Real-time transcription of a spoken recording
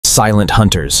silent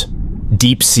hunters,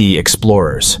 deep-sea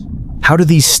explorers. How do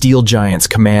these steel giants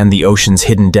command the ocean's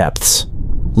hidden depths?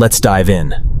 Let's dive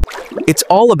in. It's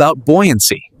all about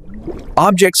buoyancy.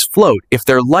 Objects float if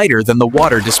they're lighter than the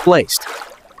water displaced.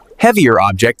 Heavier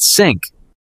objects sink.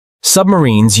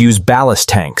 Submarines use ballast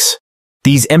tanks.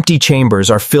 These empty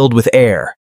chambers are filled with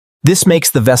air. This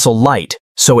makes the vessel light,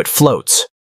 so it floats.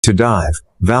 To dive,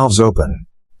 valves open.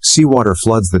 Seawater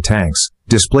floods the tanks,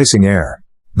 displacing air.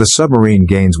 The submarine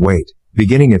gains weight,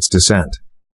 beginning its descent.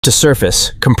 To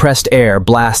surface, compressed air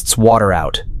blasts water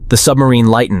out. The submarine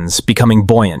lightens, becoming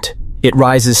buoyant. It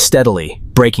rises steadily,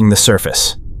 breaking the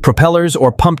surface. Propellers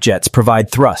or pump jets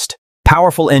provide thrust.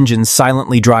 Powerful engines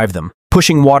silently drive them,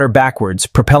 pushing water backwards,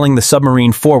 propelling the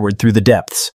submarine forward through the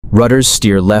depths. Rudders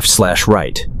steer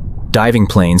left/right. Diving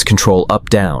planes control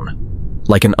up-down,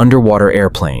 like an underwater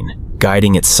airplane,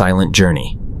 guiding its silent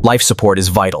journey. Life support is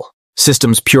vital.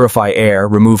 Systems purify air,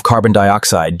 remove carbon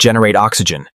dioxide, generate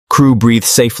oxygen. Crew breathe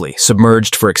safely,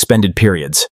 submerged for extended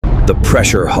periods. The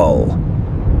pressure hull,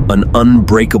 an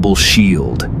unbreakable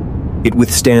shield. It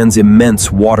withstands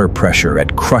immense water pressure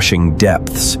at crushing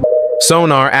depths.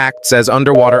 Sonar acts as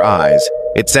underwater eyes.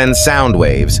 It sends sound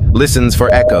waves, listens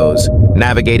for echoes,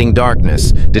 navigating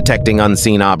darkness, detecting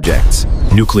unseen objects.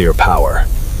 Nuclear power,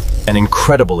 an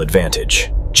incredible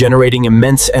advantage, generating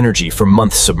immense energy for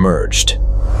months submerged.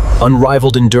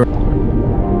 Unrivaled endurance.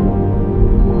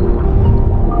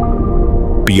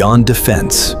 Beyond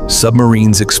defense,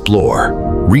 submarines explore.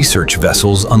 Research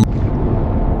vessels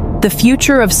The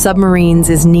future of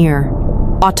submarines is near.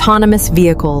 Autonomous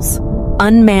vehicles,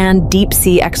 unmanned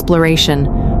deep-sea exploration.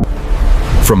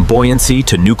 From buoyancy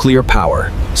to nuclear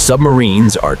power,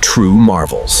 submarines are true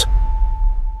marvels.